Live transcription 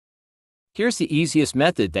Here's the easiest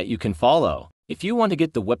method that you can follow. If you want to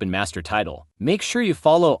get the Weapon Master title, make sure you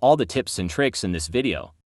follow all the tips and tricks in this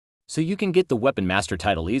video, so you can get the Weapon Master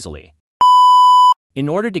title easily. In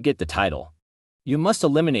order to get the title, you must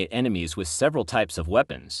eliminate enemies with several types of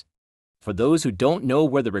weapons. For those who don't know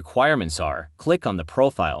where the requirements are, click on the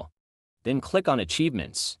profile, then click on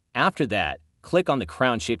Achievements. After that, click on the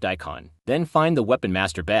crown-shaped icon, then find the Weapon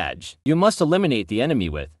Master badge. You must eliminate the enemy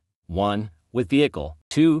with 1. With vehicle,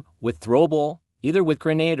 2. With throwable, either with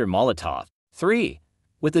grenade or Molotov, 3.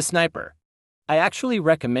 With a sniper. I actually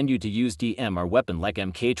recommend you to use DMR weapon like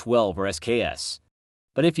MK12 or SKS.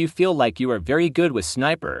 But if you feel like you are very good with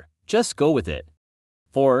sniper, just go with it.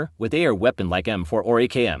 4. With AR weapon like M4 or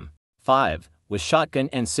AKM. 5. With shotgun,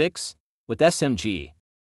 and 6. With SMG.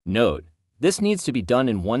 Note, this needs to be done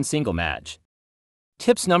in one single match.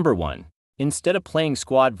 Tips number 1. Instead of playing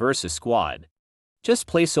squad versus squad, just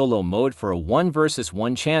play solo mode for a 1 versus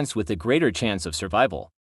 1 chance with a greater chance of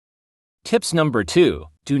survival. Tips number 2.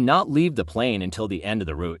 Do not leave the plane until the end of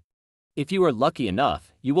the route. If you are lucky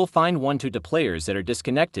enough, you will find 1-2 players that are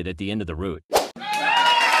disconnected at the end of the route.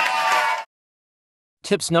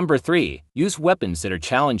 Tips number 3. Use weapons that are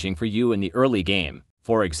challenging for you in the early game.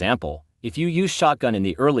 For example, if you use shotgun in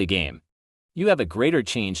the early game, you have a greater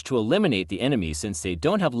chance to eliminate the enemy since they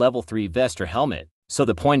don't have level 3 vest or helmet. So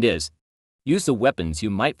the point is, use the weapons you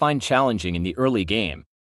might find challenging in the early game.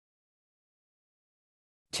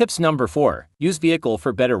 Tips number 4. Use vehicle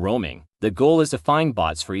for better roaming. The goal is to find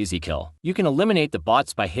bots for easy kill. You can eliminate the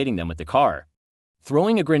bots by hitting them with the car,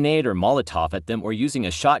 throwing a grenade or Molotov at them, or using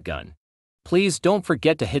a shotgun. Please don't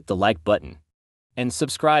forget to hit the like button and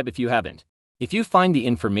subscribe if you haven't. If you find the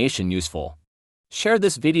information useful, share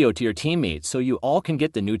this video to your teammates so you all can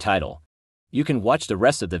get the new title. You can watch the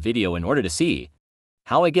rest of the video in order to see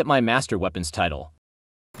how I get my Master Weapons title.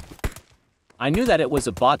 I knew that it was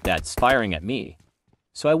a bot that's firing at me,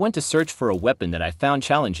 so I went to search for a weapon that I found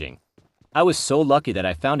challenging. I was so lucky that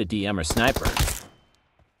I found a DMR sniper.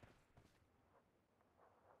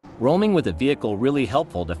 Roaming with a vehicle really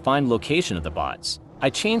helpful to find location of the bots. I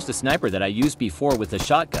changed the sniper that I used before with a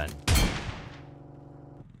shotgun.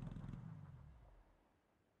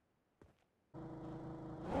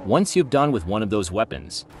 Once you've done with one of those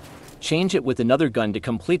weapons, change it with another gun to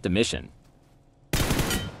complete the mission.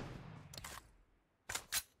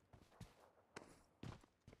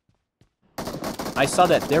 I saw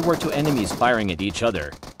that there were 2 enemies firing at each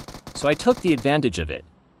other, so I took the advantage of it.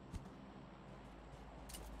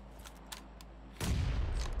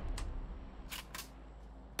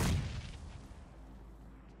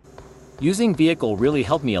 Using vehicle really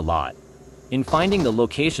helped me a lot in finding the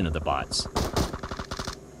location of the bots.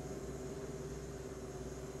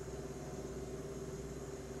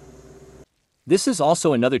 This is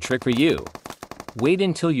also another trick for you. Wait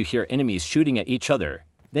until you hear enemies shooting at each other,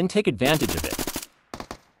 then take advantage of it.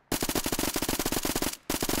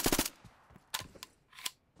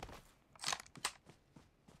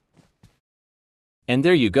 And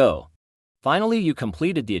there you go. Finally, you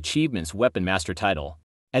completed the Achievements Weapon Master title.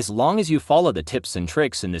 As long as you follow the tips and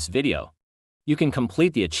tricks in this video, you can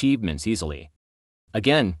complete the achievements easily.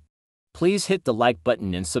 Again, please hit the like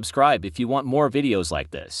button and subscribe if you want more videos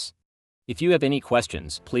like this. If you have any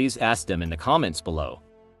questions, please ask them in the comments below.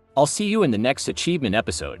 I'll see you in the next achievement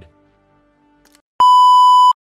episode.